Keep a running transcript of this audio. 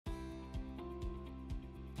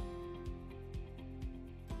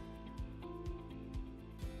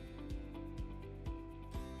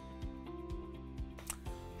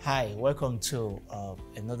Hi, welcome to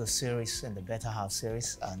another series in the Better Half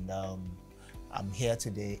series, and I'm here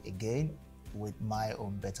today again with my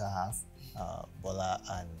own better half, Bola,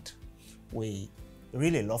 and we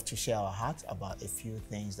really love to share our heart about a few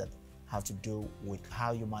things that have to do with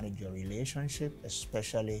how you manage your relationship,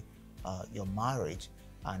 especially your marriage.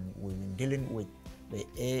 And we've been dealing with the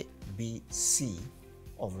A, B, C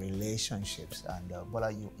of relationships. And Bola,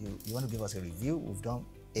 you want to give us a review? We've done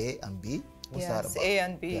A and B. What's that Yes, about? A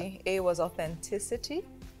and B. Yeah. A was authenticity,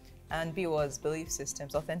 and B was belief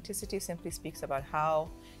systems. Authenticity simply speaks about how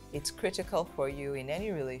it's critical for you in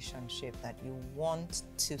any relationship that you want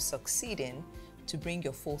to succeed in, to bring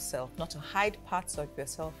your full self, not to hide parts of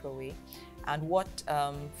yourself away. And what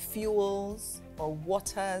fuels or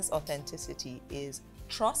waters authenticity is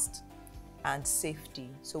trust and safety.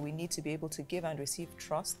 So we need to be able to give and receive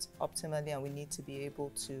trust optimally, and we need to be able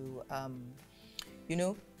to,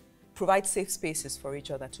 provide safe spaces for each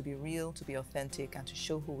other to be real, to be authentic, and to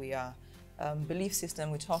show who we are. Belief system,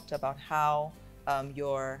 we talked about how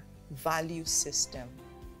your value system,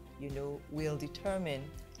 will determine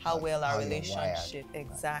how well our relationship,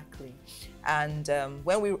 exactly. And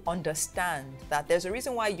when we understand that there's a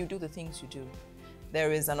reason why you do the things you do,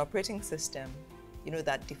 there is an operating system,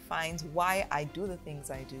 that defines why I do the things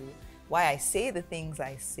I do, why I say the things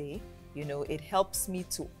I say. It helps me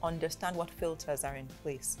to understand what filters are in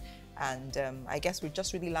place. And I guess we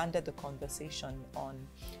just really landed the conversation on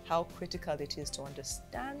how critical it is to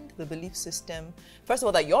understand the belief system, first of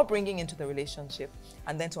all, that you're bringing into the relationship,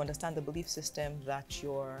 and then to understand the belief system that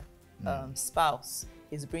your spouse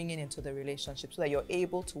is bringing into the relationship, so that you're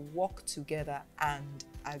able to work together and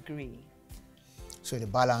agree. So the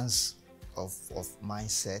balance of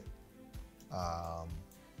mindset,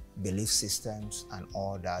 belief systems, and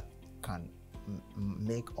all that can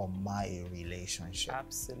make or mar a relationship.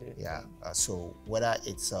 Absolutely. Yeah. So whether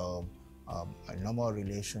it's a normal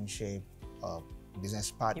relationship,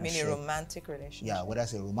 business partnership. You mean a romantic relationship? Yeah, whether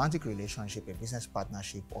it's a romantic relationship, a business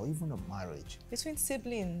partnership, or even a marriage. Between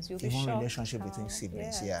siblings, you'll be even shocked. Relationship between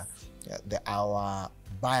siblings. Yes. Yeah. Our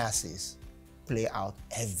biases play out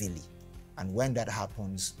heavily, and when that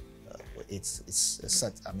happens, it's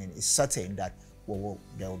certain that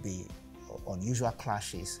there will be unusual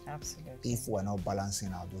clashes. Absolutely. If we're not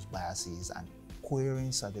balancing out those biases and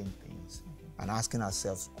querying certain things and asking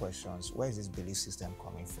ourselves questions, where is this belief system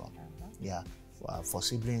coming from? Yeah, for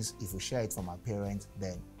siblings, if we share it from our parents,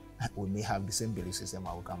 then we may have the same belief system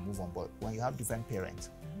and we can move on. But when you have different parents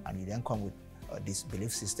and you then come with this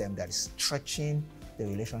belief system that is stretching the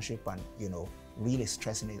relationship and really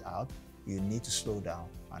stressing it out, you need to slow down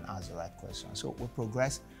and ask the right question. So we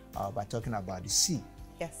progress by talking about the C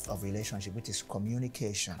of relationship, which is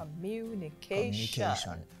communication.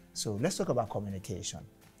 Communication. So let's talk about communication.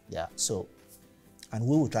 Yeah. So, and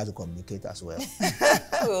we will try to communicate as well.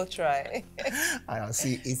 We'll try. And I'll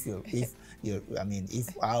see if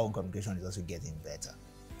our own communication is also getting better.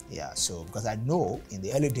 Yeah. So, because I know in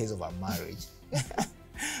the early days of our marriage,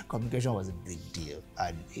 communication was a big deal,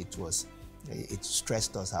 and it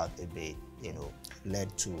stressed us out a bit.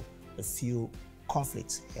 Led to a few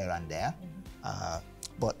conflicts here and there.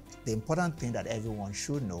 But the important thing that everyone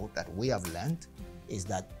should know, that we have learned, is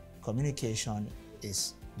that communication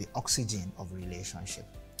is the oxygen of relationship.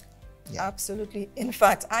 Yeah. Absolutely. In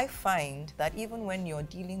fact, I find that even when you're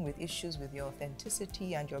dealing with issues with your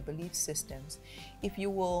authenticity and your belief systems, if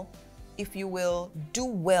you will do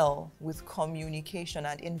well with communication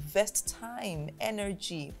and invest time,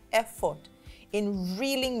 energy, effort in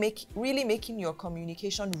really making your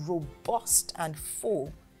communication robust and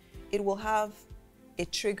full, it will have a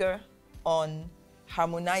trigger on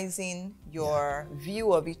harmonizing your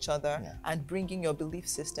view of each other and bringing your belief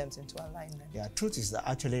systems into alignment. Yeah, truth is that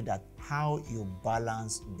actually that how you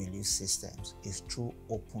balance belief systems is through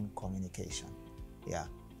open communication. Yeah,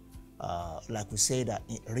 like we say that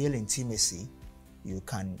in real intimacy, you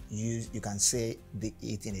can say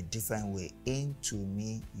it in a different way. Into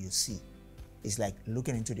me, you see. It's like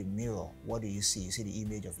looking into the mirror. What do you see? You see the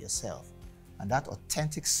image of yourself. And that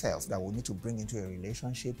authentic self that we need to bring into a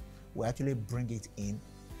relationship, we actually bring it in,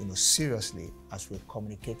 seriously as we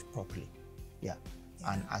communicate properly. Yeah.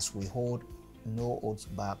 And as we hold no holds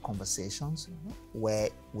back conversations where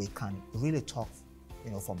we can really talk,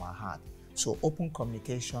 from our heart. So open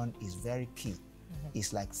communication is very key.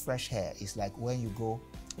 It's like fresh air. It's like when you go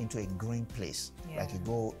into a green place, like you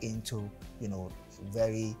go into,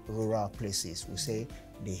 very rural places. We say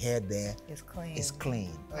the air there is clean. And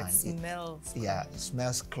it smells clean. Yeah, it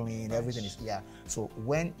smells clean. Fresh. Everything is, So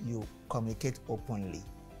when you communicate openly,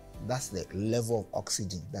 that's the level of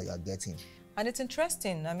oxygen that you're getting. And it's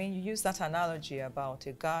interesting, I mean, you use that analogy about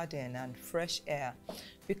a garden and fresh air,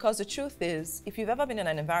 because the truth is, if you've ever been in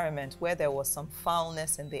an environment where there was some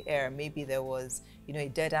foulness in the air, maybe there was, you know, a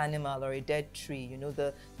dead animal or a dead tree, you know,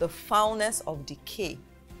 the foulness of decay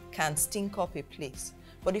can stink up a place.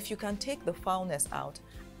 But if you can take the foulness out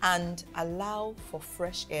and allow for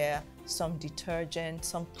fresh air, some detergent,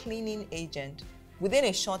 some cleaning agent, within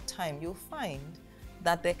a short time, you'll find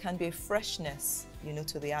that there can be a freshness, you know,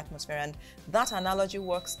 to the atmosphere. And that analogy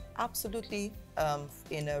works absolutely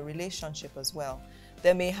in a relationship as well.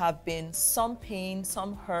 There may have been some pain,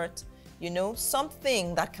 some hurt, you know,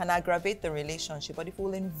 something that can aggravate the relationship. But if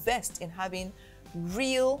we'll invest in having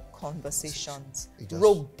real conversations,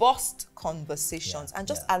 robust conversations, and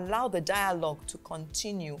just allow the dialogue to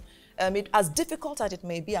continue, as difficult as it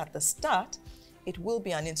may be at the start, it will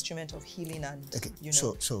be an instrument of healing and, you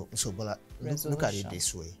know, so Bola, look at it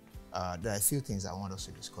this way. There are a few things I want us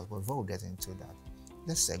to discuss, but before we get into that,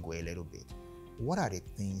 let's segue a little bit. What are the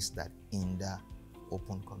things that hinder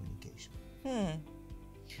open communication?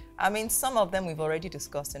 I mean, some of them we've already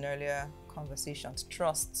discussed in earlier conversations.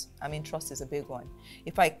 Trust. I mean, trust is a big one.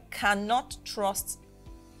 If I cannot trust,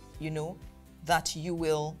 you know, that you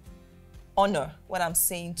will honor what I'm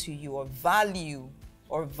saying to you, or value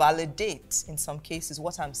or validate, in some cases,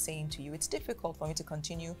 what I'm saying to you, it's difficult for me to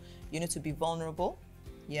continue, you know, to be vulnerable.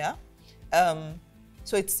 Yeah.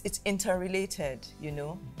 So it's interrelated, you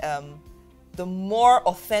know. The more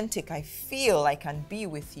authentic I feel I can be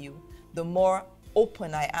with you, the more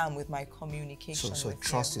open I am with my communication. So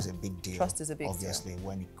trust is a big deal. Trust is a big deal. Obviously,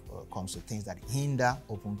 when it comes to things that hinder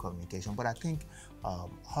open communication. But I think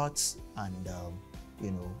hurts and you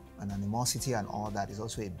know, and animosity and all that is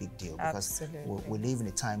also a big deal, because we live in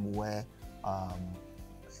a time where a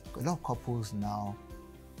lot of couples now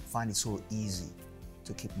find it so easy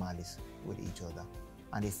to keep malice with each other,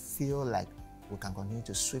 and they feel like we can continue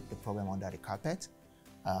to sweep the problem under the carpet,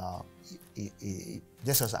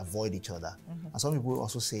 just avoid each other. And some people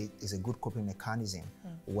also say it's a good coping mechanism,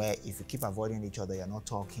 where if you keep avoiding each other, you're not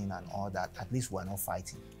talking and all that, at least we're not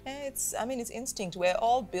fighting. I mean, it's instinct. We're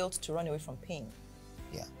all built to run away from pain.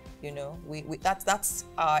 Yeah. You know, that's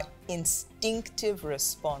our instinctive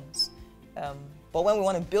response. But when we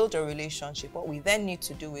want to build a relationship, what we then need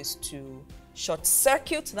to do is to short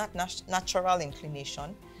circuit that natural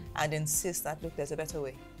inclination and insist that, look, there's a better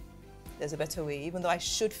way. There's a better way. Even though I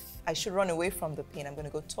should run away from the pain, I'm going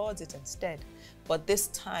to go towards it instead. But this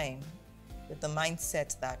time, with the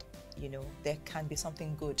mindset that, you know, there can be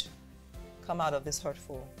something good come out of this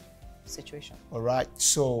hurtful situation. All right.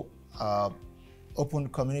 So open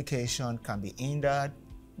communication can be hindered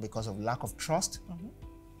because of lack of trust,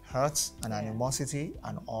 hurts and animosity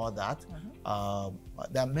and all that.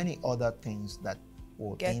 There are many other things that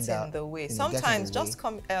will get hinder, in the way. Sometimes just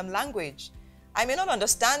language. I may not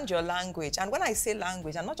understand your language. And when I say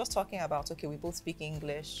language, I'm not just talking about, okay, we both speak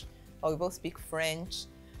English or we both speak French.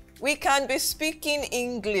 We can be speaking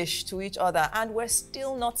English to each other and we're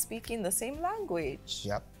still not speaking the same language.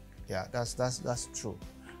 Yep. Yeah, that's true.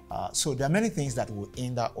 So there are many things that will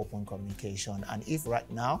hinder open communication. And if right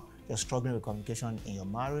now you're struggling with communication in your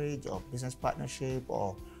marriage or business partnership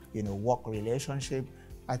or, you know, work relationship,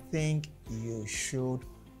 I think you should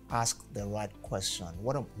ask the right question.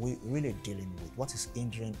 What are we really dealing with? What is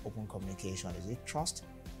hindering open communication? Is it trust?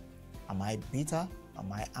 Am I bitter?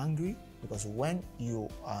 Am I angry? Because when you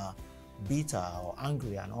are bitter or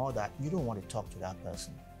angry and all that, you don't want to talk to that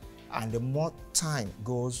person. And the more time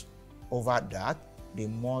goes over that, the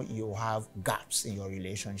more you have gaps in your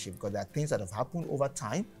relationship, because there are things that have happened over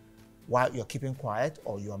time while you're keeping quiet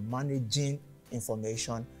or you're managing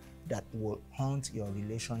information that will haunt your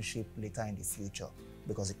relationship later in the future,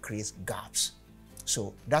 because it creates gaps.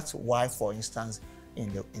 So that's why, for instance,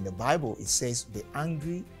 in the Bible, it says, be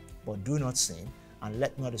angry, but do not sin, and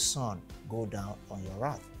let not the sun go down on your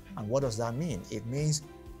wrath. And what does that mean? It means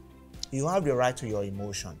you have the right to your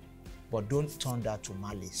emotion, but don't turn that to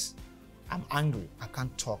malice. I'm angry, I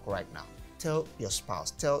can't talk right now. Tell your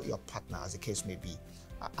spouse, tell your partner, as the case may be,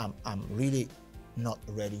 I'm really not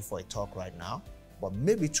ready for a talk right now, but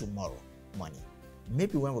maybe tomorrow morning,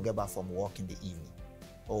 maybe when we get back from work in the evening,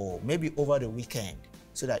 or maybe over the weekend,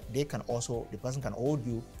 so that they can also, the person can hold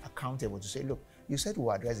you accountable to say, look, you said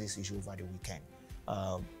we'll address this issue over the weekend.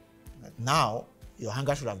 Now, your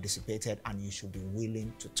anger should have dissipated and you should be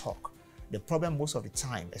willing to talk. The problem most of the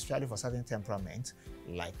time, especially for certain temperaments,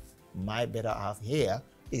 like my better half here,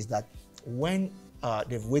 is that when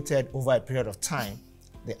they've waited over a period of time,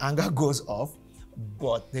 the anger goes off,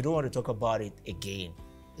 but they don't want to talk about it again.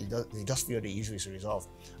 They just feel the issue is resolved.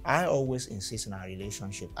 I always insist in our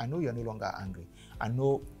relationship, I know you're no longer angry. I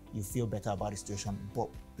know you feel better about the situation, but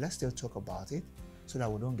let's still talk about it so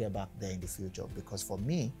that we don't get back there in the future. Because for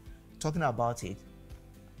me, talking about it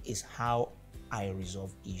is how I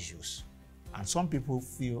resolve issues. And some people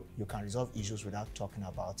feel you can resolve issues without talking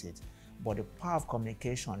about it. But the power of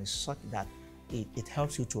communication is such that it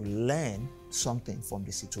helps you to learn something from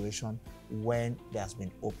the situation when there's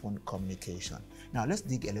been open communication. Now, let's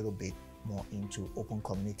dig a little bit more into open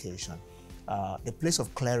communication. The place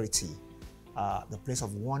of clarity, the place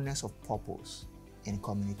of oneness of purpose in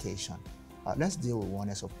communication. Let's deal with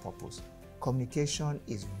oneness of purpose. Communication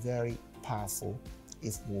is very powerful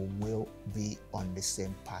if we will be on the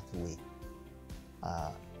same pathway.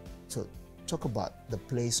 So talk about the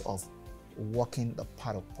place of working the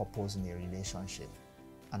part of purpose in a relationship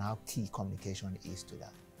and how key communication is to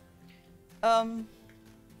that.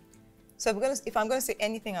 So if I'm going to say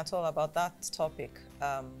anything at all about that topic,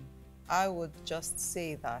 I would just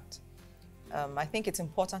say that I think it's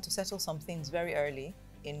important to settle some things very early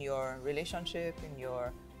in your relationship, in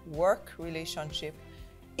your work relationship.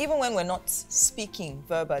 Even when we're not speaking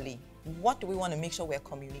verbally, what do we want to make sure we're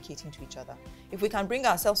communicating to each other? If we can bring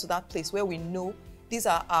ourselves to that place where we know these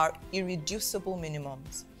are our irreducible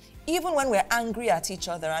minimums. Even when we're angry at each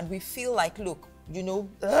other and we feel like, look,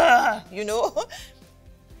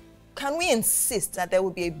 can we insist that there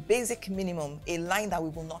will be a basic minimum, a line that we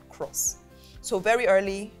will not cross? So very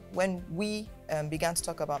early, when we began to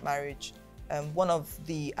talk about marriage, one of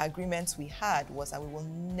the agreements we had was that we will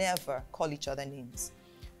never call each other names.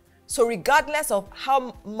 So regardless of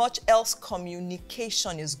how much else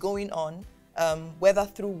communication is going on, whether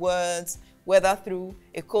through words, whether through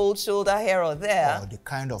a cold shoulder here or there, or the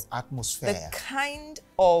kind of atmosphere, the kind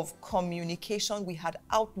of communication we had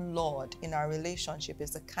outlawed in our relationship is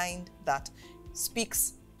the kind that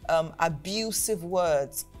speaks abusive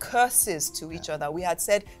words, curses to each other. We had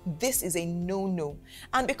said, this is a no-no.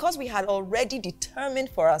 And because we had already determined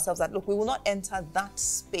for ourselves that, look, we will not enter that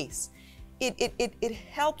space, it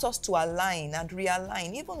helped us to align and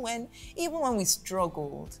realign. Even when we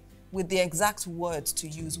struggled with the exact words to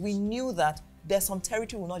use, we knew that there's some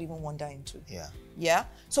territory we'll not even wander into. Yeah.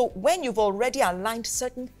 So when you've already aligned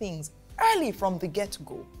certain things early from the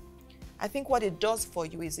get-go, I think what it does for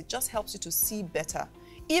you is it just helps you to see better.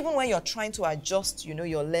 Even when you're trying to adjust,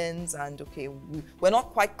 your lens and, okay, we're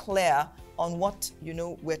not quite clear on what,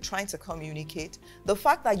 we're trying to communicate. The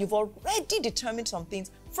fact that you've already determined some things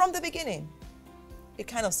from the beginning, it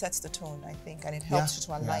kind of sets the tone, I think, and it helps you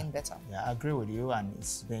to align better. Yeah, I agree with you, and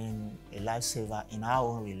it's been a lifesaver in our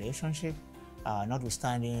own relationship,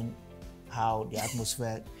 notwithstanding how the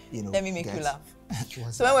atmosphere, Let me make you laugh.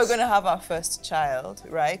 So when we're going to have our first child,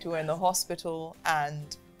 right, we were in the hospital,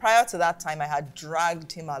 and prior to that time, I had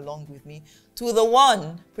dragged him along with me to the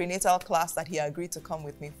one prenatal class that he agreed to come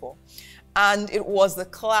with me for. And it was the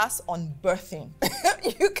class on birthing.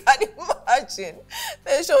 You can imagine.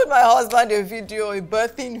 They showed my husband a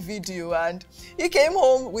birthing video, and he came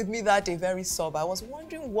home with me that day very sober. I was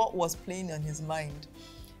wondering what was playing on his mind.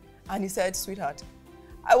 And he said, sweetheart,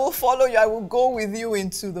 I will follow you. I will go with you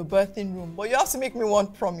into the birthing room, but you have to make me one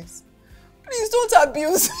promise. Please don't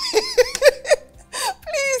abuse me.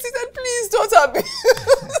 Please, he said, please don't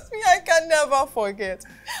abuse me. I can never forget.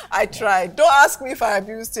 I tried. Don't ask me if I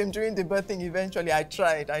abused him during the birthing eventually. I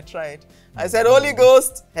tried. I said, Holy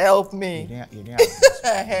Ghost, help me. You didn't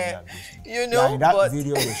abuse me. You know, in that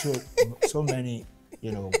video, they showed so many,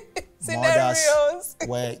 mothers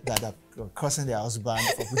where that are cursing their husband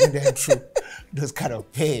for putting them through those kind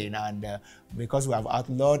of pain, and because we have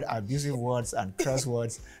outlawed abusive words and curse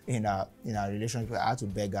words in our relationship, I had to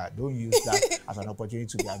beg her, don't use that as an opportunity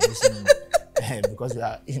to be abusing me. Because we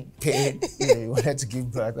are in pain, you wanted to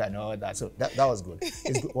give birth and all that. So that was good.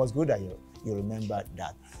 It was good that you remembered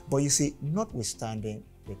that. But you see, notwithstanding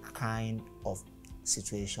the kind of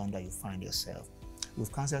situation that you find yourself,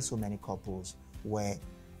 we've counseled so many couples where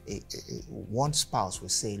one spouse will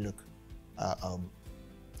say, look,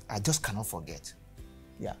 I just cannot forget.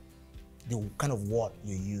 Yeah. The kind of word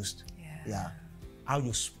you used. Yeah. How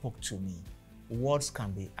you spoke to me. Words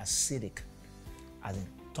can be acidic, as in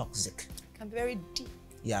toxic. Can be very deep.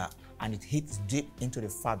 Yeah. And it hits deep into the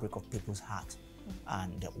fabric of people's heart.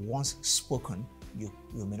 And once spoken, you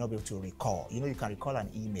may not be able to recall. You can recall an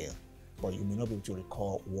email, but you may not be able to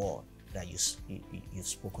recall word that you've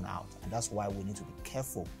spoken out. And that's why we need to be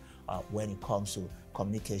careful when it comes to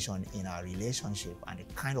communication in our relationship and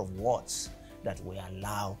the kind of words that we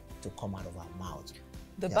allow to come out of our mouth.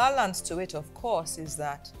 The balance to it, of course, is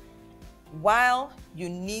that while you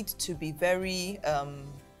need to be very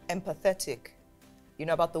empathetic,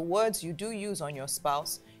 about the words you do use on your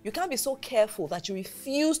spouse, you can't be so careful that you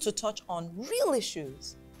refuse to touch on real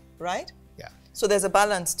issues. right? Yeah. So there's a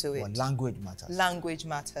balance to it. Well, language matters. Language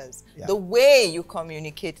matters. Yeah. The way you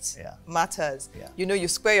communicate matters. Yeah. You know, you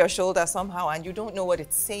square your shoulder somehow and you don't know what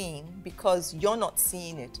it's saying because you're not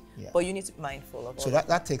seeing it. Yeah. But you need to be mindful of So all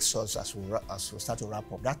that takes us, as we start to wrap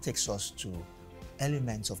up, that takes us to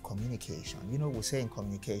elements of communication. You know, we say in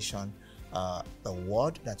communication, the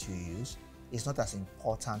word that you use is not as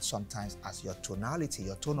important sometimes as your tonality,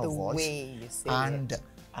 your tone of voice, way you say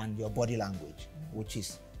and your body language, which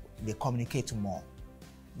is they communicate more.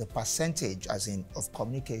 The percentage, as in, of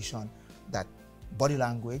communication that body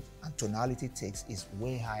language and tonality takes is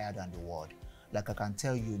way higher than the word. Like I can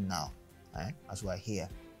tell you now, as we're here,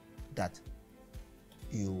 that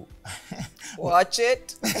you watch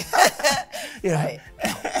it. You know, Right.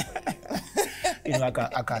 you know,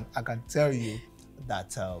 I can tell you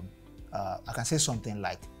that I can say something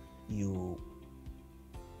like you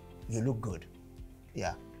look good,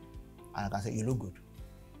 yeah, and I can say you look good.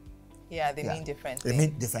 Yeah, they mean different things. They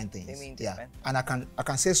mean different things. They mean different. Yeah, and I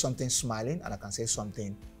can say something smiling, and I can say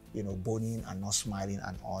something, you know, boning and not smiling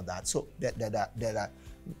and all that. So we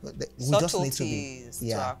just need to be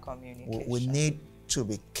to our communication. We need to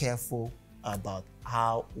be careful about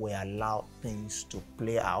how we allow things to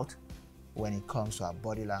play out when it comes to our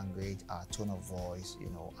body language, our tone of voice, you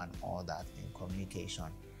know, and all that in communication.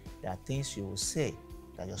 There are things you will say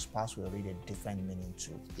that your spouse will read a different meaning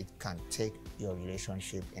to. It can take your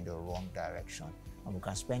relationship in the wrong direction. And we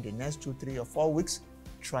can spend the next 2, 3, or 4 weeks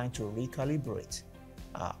trying to recalibrate.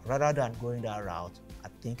 Rather than going that route, I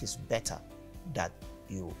think it's better that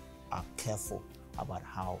you are careful about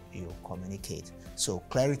how you communicate. So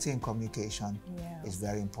clarity in communication is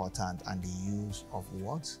very important, and the use of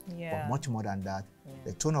words. But much more than that,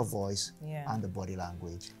 the tone of voice and the body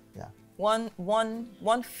language. Yeah. One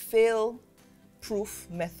fail-proof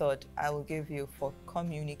method I will give you for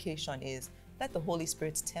communication is let the Holy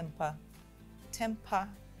Spirit temper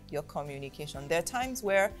your communication. There are times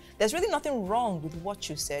where there's really nothing wrong with what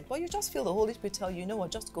you said, but you just feel the Holy Spirit tell you know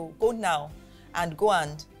what, just go now and go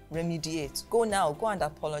and remediate. Go now, go and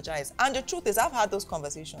apologize. And the truth is, I've had those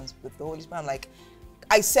conversations with the Holy Spirit. I'm like,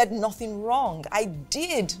 I said nothing wrong. I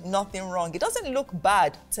did nothing wrong. It doesn't look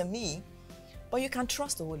bad to me, but you can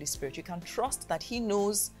trust the Holy Spirit. You can trust that He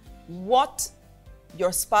knows what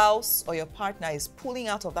your spouse or your partner is pulling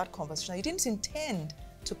out of that conversation. You didn't intend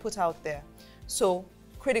to put out there. So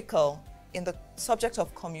critical in the subject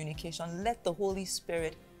of communication, let the Holy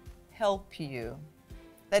Spirit help you.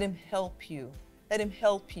 Let Him help you. Let Him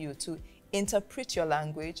help you to interpret your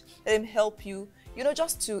language. Let Him help you, you know,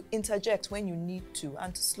 just to interject when you need to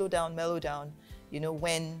and to slow down, mellow down, you know,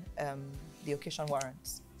 when the occasion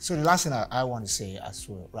warrants. So the last thing I want to say as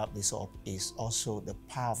we wrap this up is also the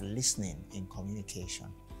power of listening in communication.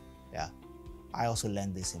 Yeah, I also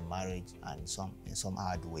learned this in marriage and in some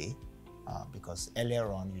hard way, because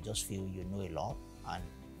earlier on you just feel you know a lot, and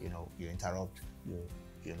you know you interrupt,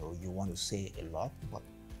 you know you want to say a lot, but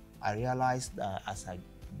I realized that as I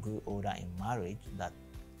grew older in marriage that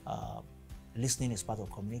listening is part of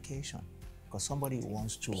communication, because somebody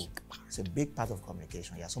wants to, it's a big part of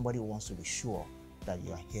communication. Yeah, somebody wants to be sure that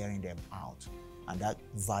you are hearing them out, and that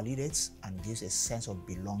validates and gives a sense of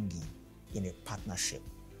belonging in a partnership.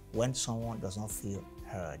 When someone does not feel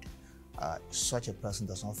heard, such a person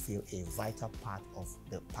does not feel a vital part of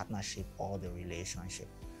the partnership or the relationship.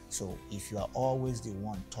 So if you are always the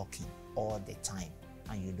one talking all the time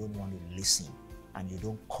and you don't want to listen, and you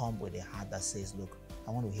don't come with a heart that says, look,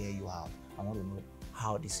 I want to hear you out, I want to know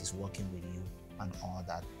how this is working with you and all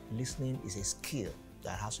that. Listening is a skill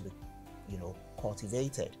that has to be, you know,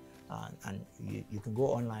 cultivated, and you can go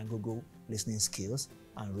online, Google listening skills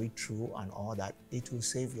and read through and all that. It will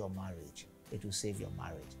save your marriage. It will save your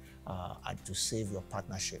marriage and to save your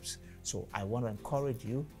partnerships. So I want to encourage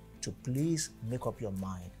you to please make up your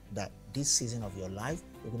mind that this season of your life,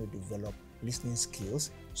 you're going to develop listening skills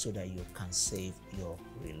so that you can save your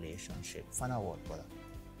relationship. Final word,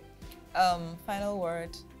 brother. Final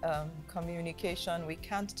word, communication. We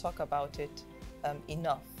can't talk about it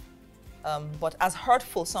enough. But as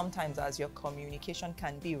hurtful sometimes as your communication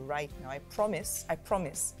can be right now, I promise,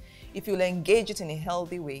 if you'll engage it in a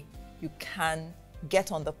healthy way, you can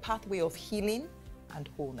get on the pathway of healing and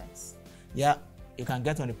wholeness. Yeah, you can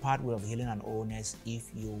get on the pathway of healing and wholeness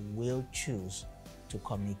if you will choose to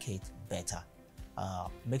communicate better.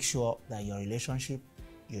 Make sure that your relationship,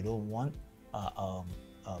 you don't want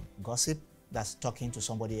gossip that's talking to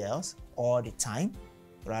somebody else all the time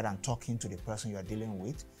rather than talking to the person you are dealing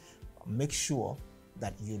with. Make sure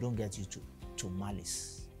that you don't get you to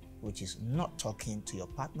malice, which is not talking to your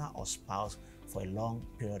partner or spouse for a long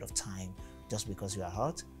period of time just because you are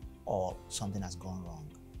hurt or something has gone wrong.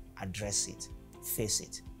 address it, face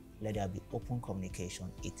it. Let there be open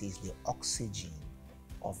communication. It is the oxygen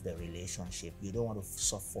of the relationship. You don't want to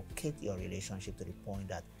suffocate your relationship to the point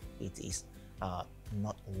that it is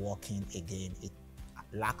not working again. It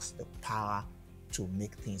lacks the power to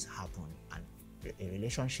make things happen. And a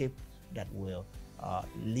relationship that will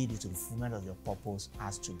lead you to the fulfillment of your purpose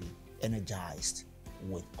has to be energized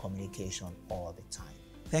with communication all the time.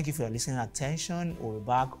 Thank you for your listening attention. We'll be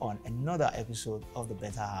back on another episode of the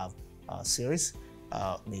Better Half series.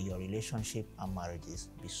 May your relationship and marriages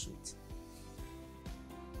be sweet.